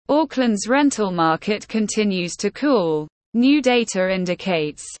Auckland's rental market continues to cool, new data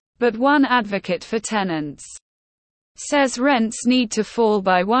indicates, but one advocate for tenants says rents need to fall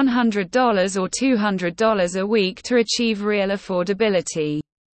by $100 or $200 a week to achieve real affordability.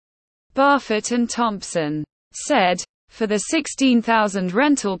 Barfoot and Thompson said, for the 16,000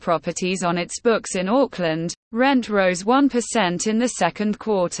 rental properties on its books in Auckland, rent rose 1% in the second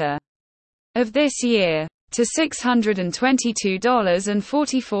quarter of this year, to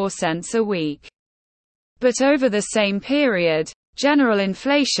 $622.44 a week. But over the same period, general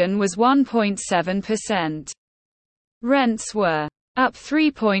inflation was 1.7%. Rents were up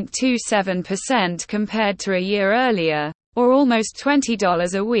 3.27% compared to a year earlier, or almost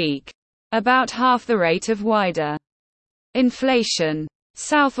 $20 a week, about half the rate of wider inflation.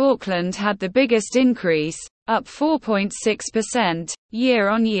 South Auckland had the biggest increase, up 4.6%,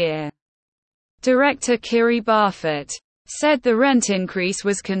 year-on-year. Director Kiri Barfoot said the rent increase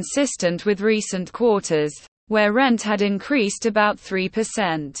was consistent with recent quarters, where rent had increased about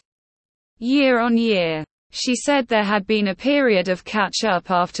 3% year-on-year. She said there had been a period of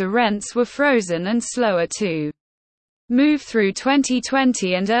catch-up after rents were frozen and slower to move through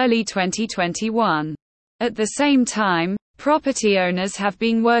 2020 and early 2021. At the same time, property owners have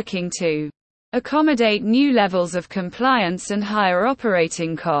been working to accommodate new levels of compliance and higher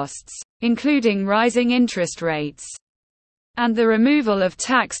operating costs, including rising interest rates and the removal of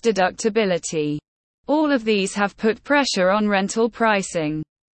tax deductibility. All of these have put pressure on rental pricing.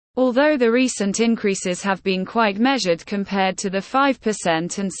 Although the recent increases have been quite measured compared to the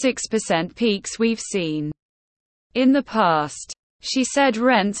 5% and 6% peaks we've seen in the past, she said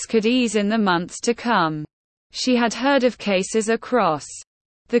rents could ease in the months to come. She had heard of cases across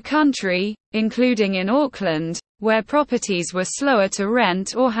the country, including in Auckland, where properties were slower to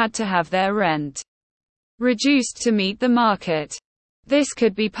rent or had to have their rent reduced to meet the market. This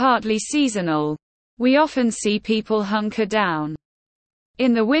could be partly seasonal. We often see people hunker down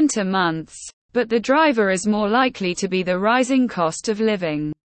in the winter months, but the driver is more likely to be the rising cost of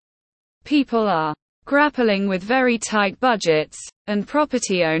living. People are grappling with very tight budgets, and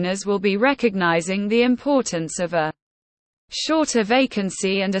property owners will be recognizing the importance of a shorter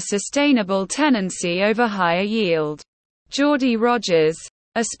vacancy and a sustainable tenancy over higher yield. Geordie Rogers,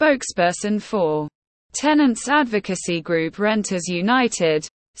 a spokesperson for tenants advocacy group Renters United,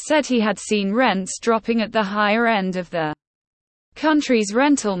 said he had seen rents dropping at the higher end of the country's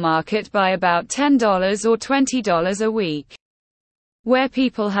rental market by about $10 or $20 a week, where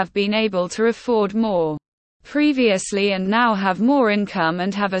people have been able to afford more previously and now have more income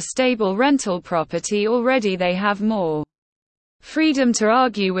and have a stable rental property already. They have more freedom to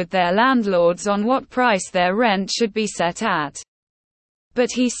argue with their landlords on what price their rent should be set at.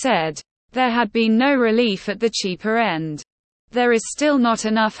 But he said, there had been no relief at the cheaper end. There is still not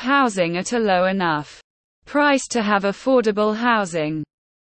enough housing at a low enough price to have affordable housing.